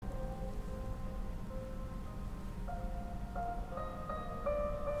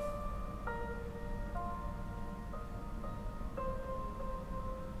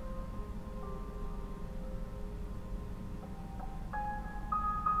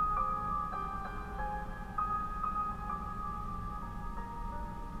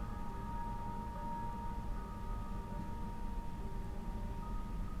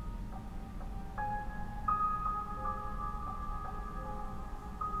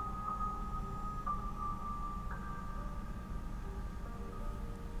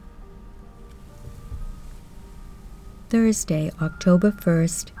Thursday, October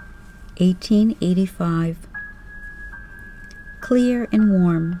 1st, 1885. Clear and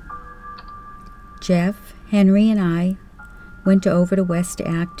warm. Jeff, Henry, and I went over to West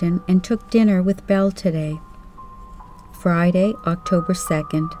Acton and took dinner with Belle today. Friday, October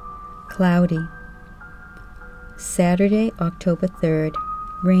 2nd, cloudy. Saturday, October 3rd,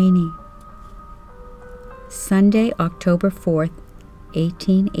 rainy. Sunday, October 4th,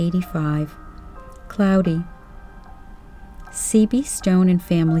 1885, cloudy. C.B. Stone and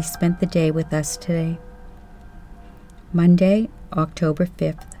family spent the day with us today. Monday, October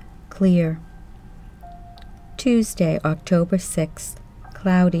 5th, clear. Tuesday, October 6th,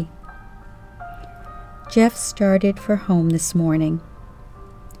 cloudy. Jeff started for home this morning.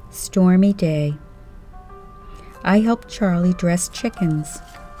 Stormy day. I helped Charlie dress chickens.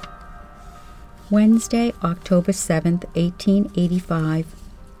 Wednesday, October 7th, 1885,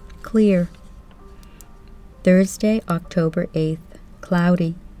 clear. Thursday, October 8th,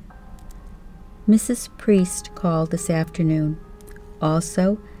 cloudy. Mrs. Priest called this afternoon.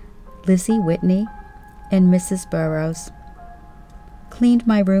 Also, Lizzie Whitney and Mrs. Burrows. Cleaned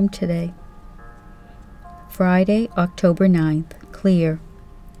my room today. Friday, October 9th, clear.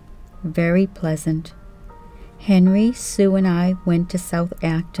 Very pleasant. Henry, Sue, and I went to South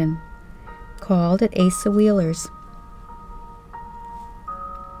Acton. Called at Asa Wheeler's.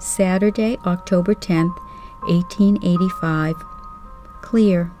 Saturday, October 10th, 1885,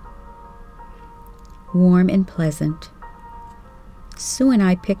 clear. Warm and pleasant. Sue and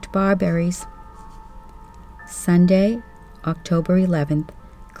I picked barberries. Sunday, October 11th,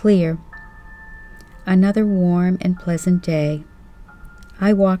 clear. Another warm and pleasant day.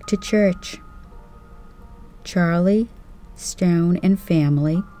 I walked to church. Charlie, Stone, and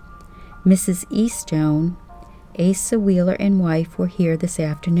family, Mrs. E. Stone, Asa Wheeler and wife were here this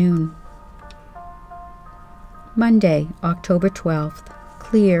afternoon. Monday, October 12th,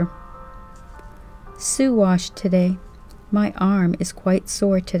 clear. Sue washed today. My arm is quite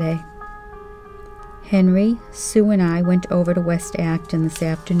sore today. Henry, Sue, and I went over to West Acton this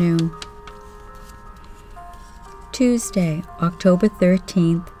afternoon. Tuesday, October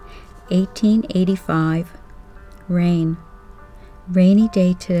 13th, 1885, rain. Rainy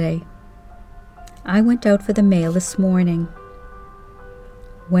day today. I went out for the mail this morning.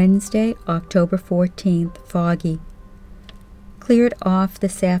 Wednesday, October 14th, foggy. Cleared off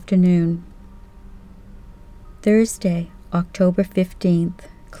this afternoon. Thursday, October 15th,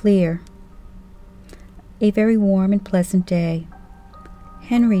 clear. A very warm and pleasant day.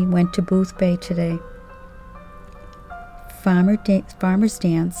 Henry went to Boothbay today. Farmer's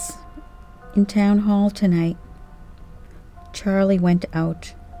dance in Town Hall tonight. Charlie went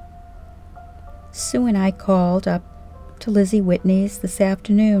out. Sue and I called up to Lizzie Whitney's this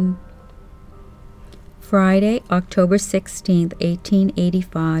afternoon. Friday, October 16th,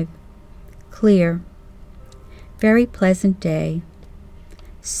 1885, clear. Very pleasant day.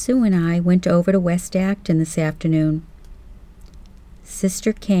 Sue and I went over to West Acton this afternoon.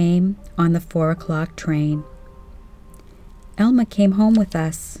 Sister came on the 4 o'clock train. Elma came home with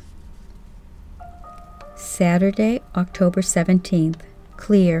us. Saturday, October 17th,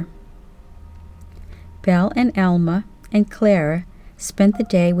 clear. Belle and Elma and Clara spent the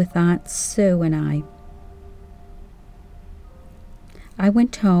day with Aunt Sue and I. I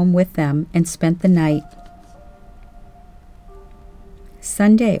went home with them and spent the night.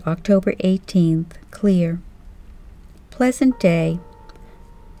 Sunday, October 18th, clear. Pleasant day.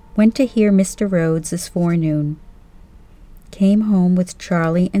 Went to hear Mr. Rhodes this forenoon. Came home with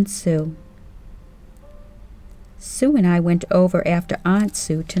Charlie and Sue. Sue and I went over after Aunt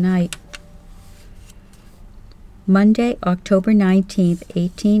Sue tonight. Monday, October 19th,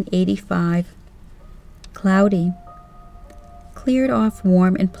 1885, cloudy. Cleared off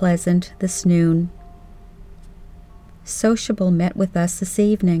warm and pleasant this noon. Sociable met with us this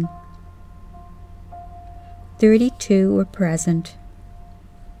evening. 32 were present.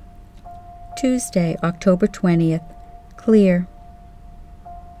 Tuesday, October 20th, clear.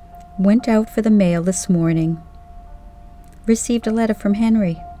 Went out for the mail this morning. Received a letter from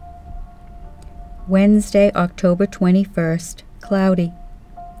Henry. Wednesday, October 21st, cloudy.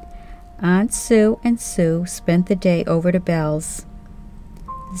 Aunt Sue and Sue spent the day over to Belle's.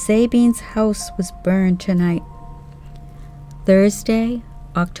 Zabine's house was burned tonight. Thursday,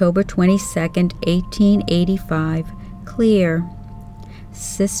 October 22nd, 1885, clear.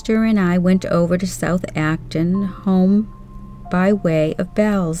 Sister and I went over to South Acton, home by way of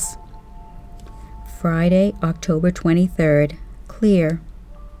Belle's. Friday, October 23rd, clear.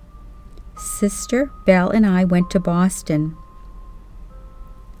 Sister, Belle, and I went to Boston.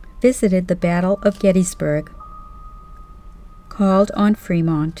 Visited the Battle of Gettysburg. Called on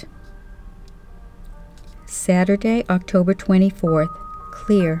Fremont. Saturday, October 24th.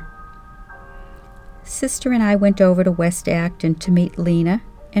 Clear. Sister and I went over to West Acton to meet Lena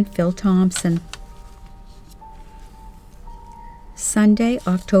and Phil Thompson. Sunday,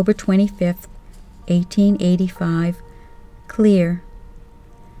 October 25th, 1885. Clear.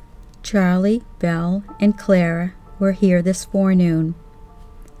 Charlie, Belle, and Clara were here this forenoon.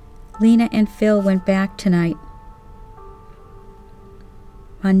 Lena and Phil went back tonight.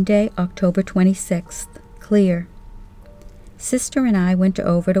 Monday, October 26th. Clear. Sister and I went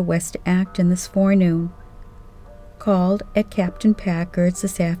over to West Acton this forenoon. Called at Captain Packard's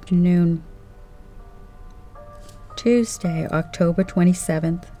this afternoon. Tuesday, October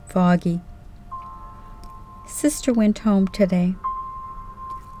 27th. Foggy. Sister went home today.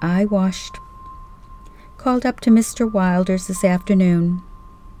 I washed. Called up to Mr. Wilder's this afternoon.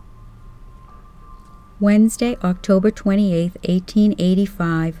 Wednesday, October 28th,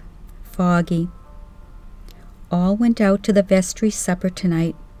 1885. Foggy. All went out to the vestry supper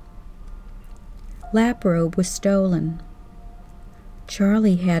tonight. Laprobe was stolen.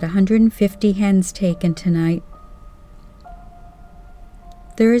 Charlie had 150 hens taken tonight.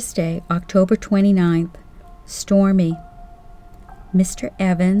 Thursday, October 29th. Stormy. Mr.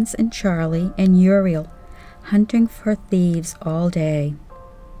 Evans and Charlie and Uriel hunting for thieves all day.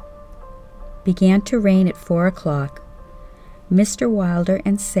 Began to rain at 4 o'clock. Mr. Wilder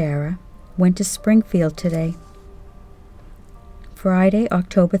and Sarah went to Springfield today. Friday,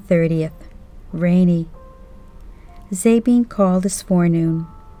 October 30th. Rainy. Zabine called this forenoon.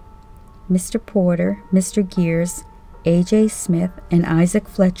 Mr. Porter, Mr. Gears, A.J. Smith, and Isaac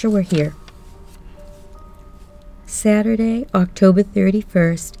Fletcher were here. Saturday, October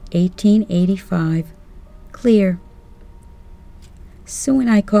 31st, 1885. Clear. Sue and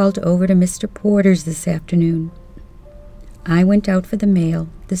I called over to Mr. Porter's this afternoon. I went out for the mail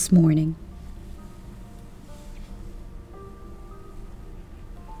this morning.